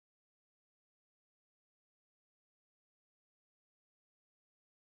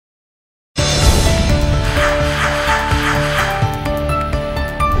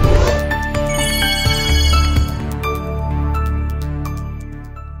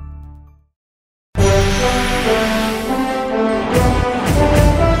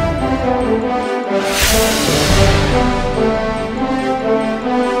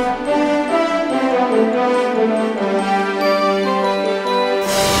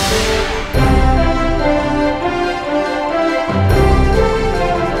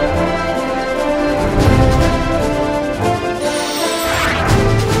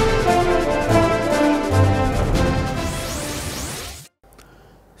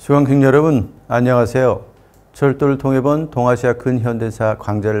수강생 여러분 안녕하세요. 철도를 통해 본 동아시아 근현대사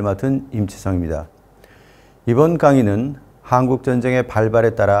강좌를 맡은 임치성입니다. 이번 강의는 한국전쟁의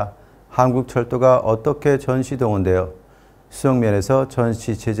발발에 따라 한국철도가 어떻게 전시동원되어 수영면에서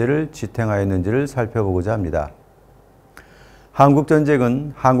전시체제를 지탱하였는지를 살펴보고자 합니다.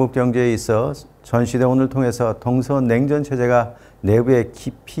 한국전쟁은 한국경제에 있어 전시동원을 통해서 동서냉전체제가 내부에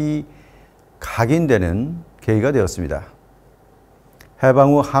깊이 각인되는 계기가 되었습니다.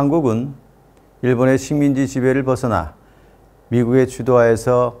 해방 후 한국은 일본의 식민지 지배를 벗어나 미국의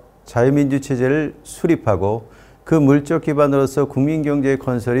주도하에서 자유민주 체제를 수립하고 그 물적 기반으로서 국민경제의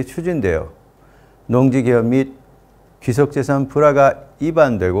건설이 추진되어 농지개혁 및 귀속재산 불화가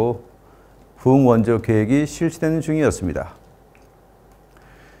이반되고 부흥원조 계획이 실시되는 중이었습니다.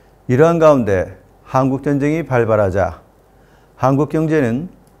 이러한 가운데 한국전쟁이 발발하자 한국경제는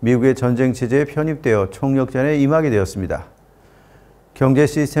미국의 전쟁체제에 편입되어 총력전에 임하게 되었습니다. 경제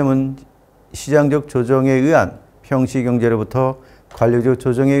시스템은 시장적 조정에 의한 평시경제로부터 관료적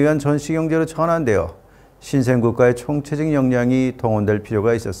조정에 의한 전시경제로 전환되어 신생국가의 총체적 역량이 동원될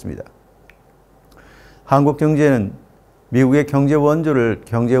필요가 있었습니다. 한국 경제는 미국의 경제 원조를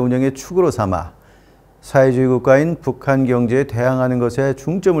경제 운영의 축으로 삼아 사회주의 국가인 북한 경제에 대항하는 것에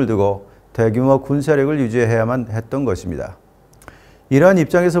중점을 두고 대규모 군사력을 유지해야만 했던 것입니다. 이러한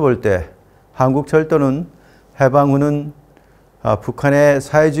입장에서 볼 때 한국철도는 해방 후는 북한의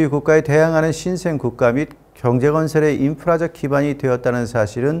사회주의 국가에 대항하는 신생국가 및 경제건설의 인프라적 기반이 되었다는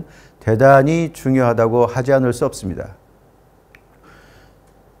사실은 대단히 중요하다고 하지 않을 수 없습니다.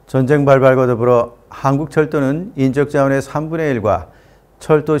 전쟁 발발과 더불어 한국철도는 인적자원의 3분의 1과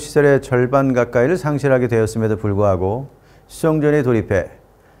철도시설의 절반 가까이를 상실하게 되었음에도 불구하고 수송전에 돌입해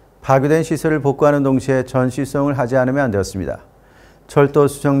파괴된 시설을 복구하는 동시에 전시수송을 하지 않으면 안 되었습니다. 철도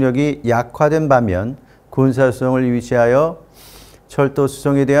수송력이 약화된 반면 군사수송을 위시하여 철도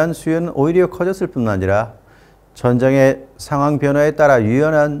수송에 대한 수요는 오히려 커졌을 뿐만 아니라 전장의 상황 변화에 따라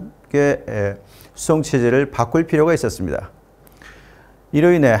유연하게 수송체제를 바꿀 필요가 있었습니다.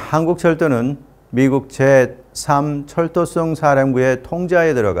 이로 인해 한국철도는 미국 제3철도수송사령부의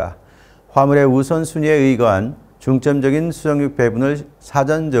통제하에 들어가 화물의 우선순위에 의거한 중점적인 수송력 배분을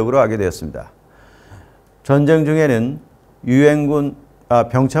사전적으로 하게 되었습니다. 전쟁 중에는 유엔군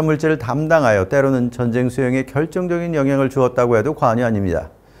병참물질을 담당하여 때로는 전쟁 수행에 결정적인 영향을 주었다고 해도 과언이 아닙니다.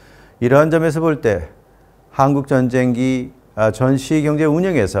 이러한 점에서 볼 때 한국전쟁기 전시경제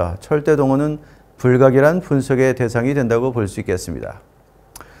운영에서 철도동원은 불가결한 분석의 대상이 된다고 볼 수 있겠습니다.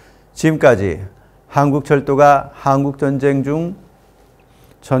 지금까지 한국철도가 한국전쟁 중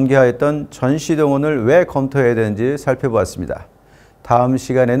전개하였던 전시동원을 왜 검토해야 되는지 살펴보았습니다. 다음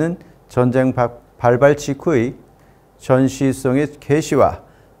시간에는 전쟁 발발 직후의 전시수송의 개시와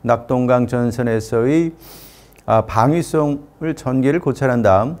낙동강 전선에서의 방위수송을 전개를 고찰한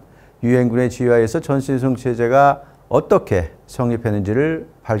다음 유엔군의 지휘하에서 전시수송 체제가 어떻게 성립했는지를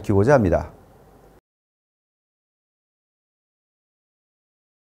밝히고자 합니다.